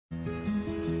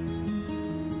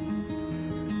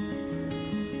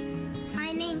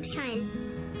I'm Shane,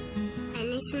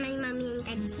 and this is my mummy and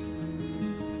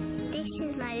daddy. This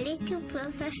is my little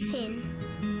brother Finn.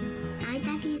 My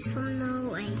daddy's from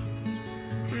Norway,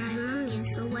 and my mummy's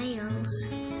from Wales.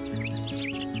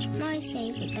 My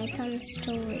favourite bedtime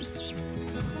story.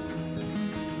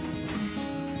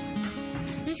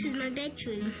 This is my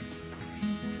bedroom.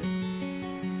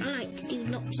 I like to do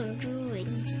lots of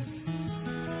drawings.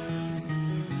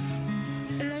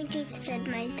 When I go to bed,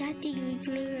 my daddy reads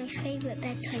me my favourite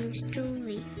bedtime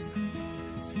story.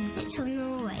 It's from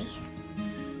Norway.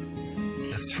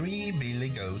 The Three Billy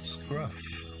Goats Gruff.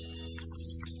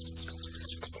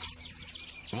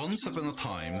 Once upon a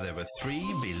time there were 3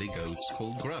 billy goats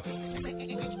called Gruff.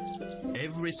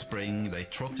 Every spring they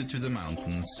trotted to the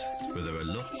mountains where there were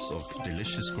lots of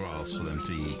delicious grass for them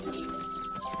to eat.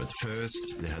 But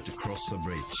first they had to cross a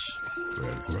bridge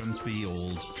where a grumpy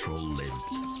old troll lived.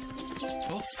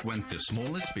 Off went the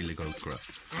smallest billy goat Gruff.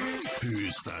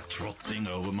 "Who's that trotting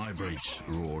over my bridge?"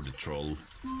 roared the troll.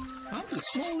 "I'm the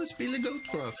smallest billy goat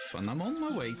Gruff, and I'm on my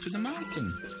way to the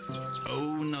mountain."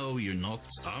 "Oh, no, you're not.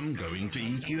 I'm going to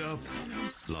eat you up,"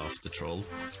 laughed the troll.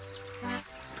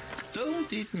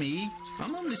 "Don't eat me.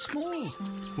 I'm only small.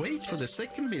 Wait for the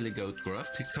second billy goat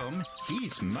Gruff to come.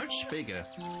 He's much bigger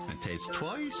and tastes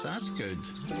twice as good."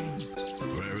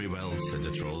 "Very well," said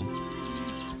the troll.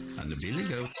 And the billy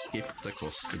goat skipped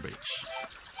across the bridge.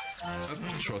 Up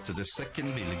trotted the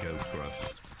second billy goat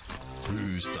Gruff.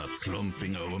 "Who's that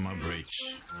clumping over my bridge?"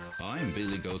 "I'm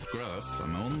Billy Goat Gruff.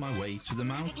 I'm on my way to the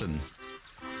mountain."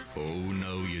 "Oh,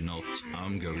 no, you're not.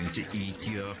 I'm going to eat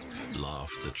you up,"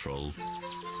 laughed the troll.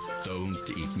 "Don't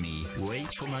eat me.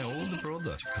 Wait for my older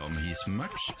brother to come. He's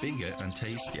much bigger and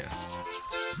tastier."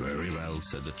 "Very well,"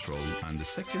 said the troll, and the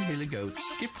second billy goat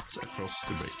skipped across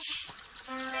the bridge.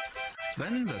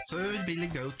 Then the third billy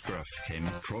goat Gruff came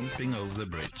tromping over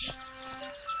the bridge.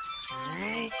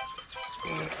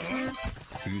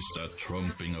 "Who's that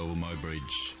tromping over my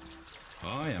bridge?"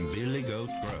 "I am Billy Goat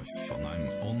Gruff, and I'm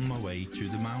on my way to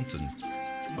the mountain."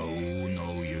 "Oh,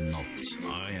 no, you're not.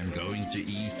 I am going to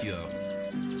eat you up."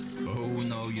 "Oh,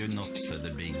 no, you're not," said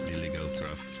the big Billy Goat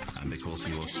Gruff, and because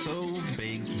he was so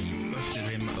big, he butted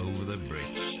him over the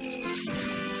bridge.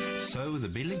 So the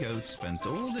billy goat spent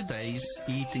all the days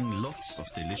eating lots of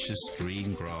delicious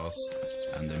green grass,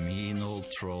 and the mean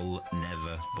old troll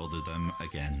never bothered them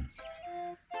again.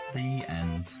 The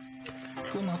end.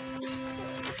 Good night.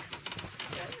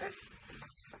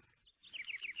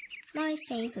 My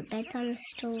favourite bedtime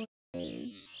story.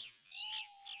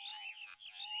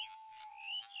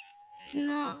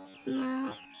 Knock,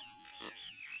 knock.